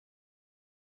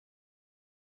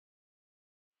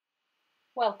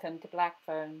Welcome to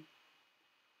Blackphone.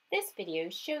 This video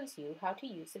shows you how to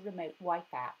use the Remote Wipe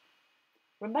app.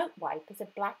 Remote Wipe is a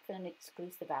Blackphone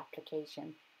exclusive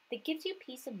application that gives you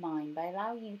peace of mind by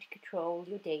allowing you to control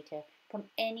your data from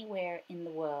anywhere in the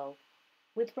world.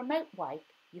 With Remote Wipe,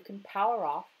 you can power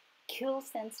off, kill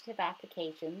sensitive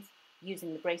applications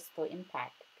using the Brace for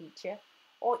Impact feature,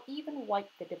 or even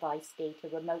wipe the device data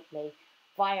remotely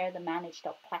via the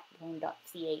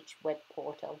manage.blackphone.ch web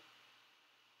portal.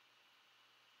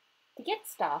 To get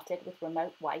started with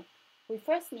Remote Wipe, we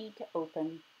first need to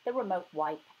open the Remote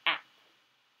Wipe app.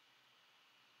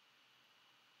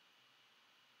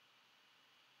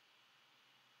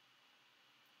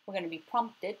 We're going to be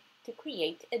prompted to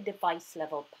create a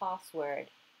device-level password.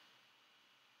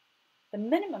 The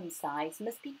minimum size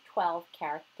must be 12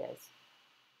 characters.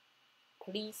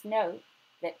 Please note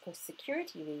that for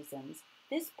security reasons,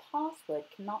 this password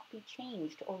cannot be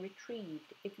changed or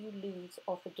retrieved if you lose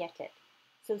or forget it,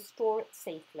 so store it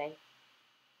safely.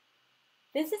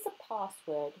 This is a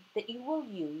password that you will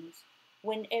use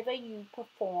whenever you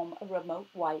perform a remote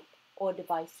wipe or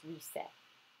device reset.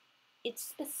 It's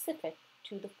specific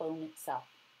to the phone itself.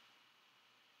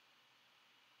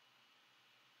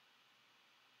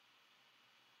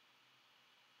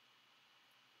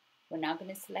 We're now going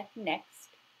to select Next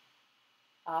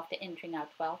after entering our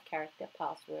 12-character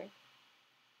password.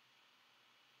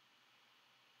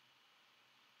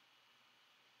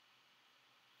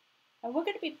 And we're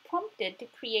going to be prompted to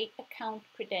create account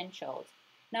credentials.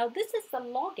 Now this is the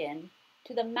login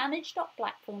to the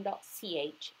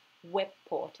manage.blackphone.ch web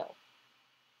portal.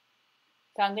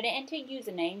 So I'm going to enter a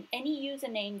username, any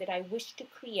username that I wish to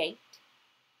create.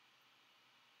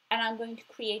 And I'm going to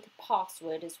create a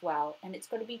password as well, and it's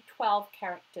going to be 12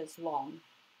 characters long.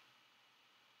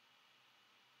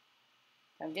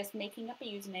 So I'm just making up a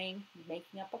username,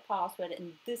 making up a password,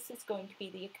 and this is going to be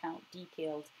the account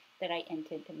details that I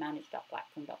entered to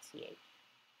manage.blackphone.ch.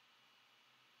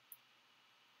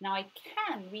 Now I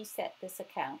can reset this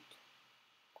account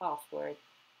password,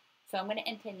 so I'm going to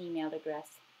enter an email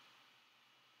address.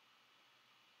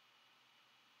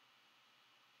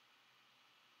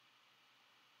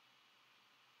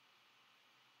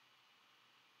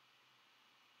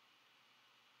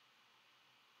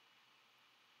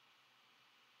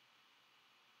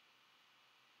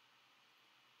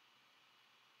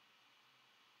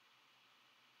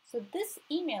 So this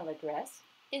email address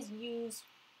is used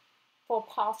for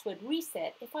password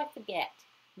reset if I forget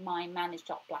my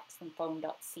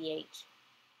manage.blackphone.ch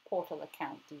portal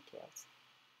account details.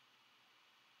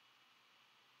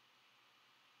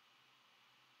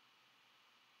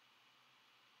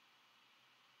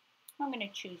 I'm going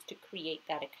to choose to create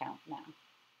that account now.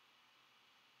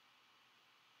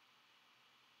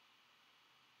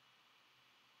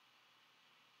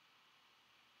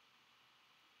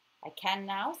 I can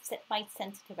now set my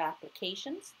sensitive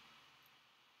applications,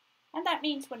 and that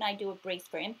means when I do a Brace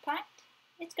for Impact,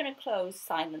 it's going to close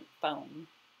Silent Phone.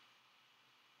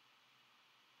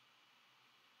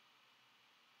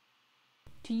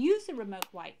 To use the Remote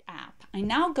Wipe app, I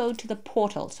now go to the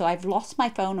portal. So I've lost my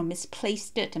phone or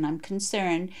misplaced it and I'm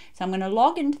concerned. So I'm going to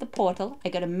log into the portal. I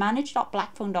go to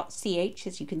manage.blackphone.ch,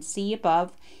 as you can see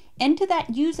above, enter that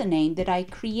username that I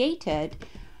created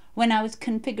when I was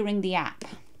configuring the app.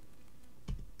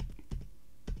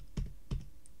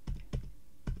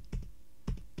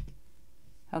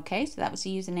 Okay, so that was the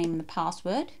username and the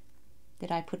password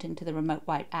that I put into the Remote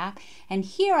Wipe app. And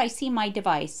here I see my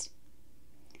device.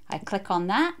 I click on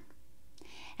that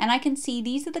and I can see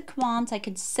these are the commands I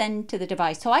can send to the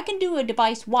device. So I can do a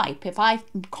device wipe. If I'm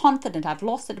confident I've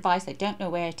lost the device, I don't know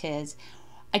where it is,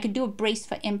 I could do a Brace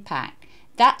for Impact.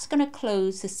 That's going to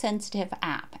close the sensitive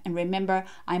app. And remember,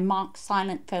 I marked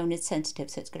Silent Phone as sensitive,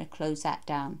 so it's going to close that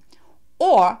down.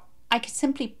 Or I could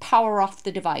simply power off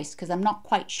the device because I'm not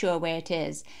quite sure where it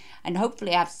is. And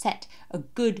hopefully I've set a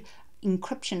good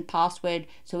encryption password,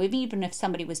 so even if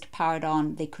somebody was to power it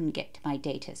on, they couldn't get to my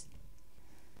data.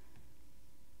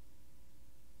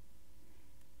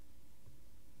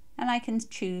 And I can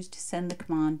choose to send the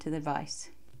command to the device.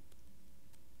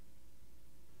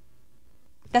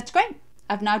 That's great.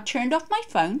 I've now turned off my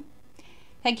phone.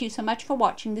 Thank you so much for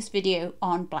watching this video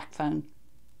on Blackphone.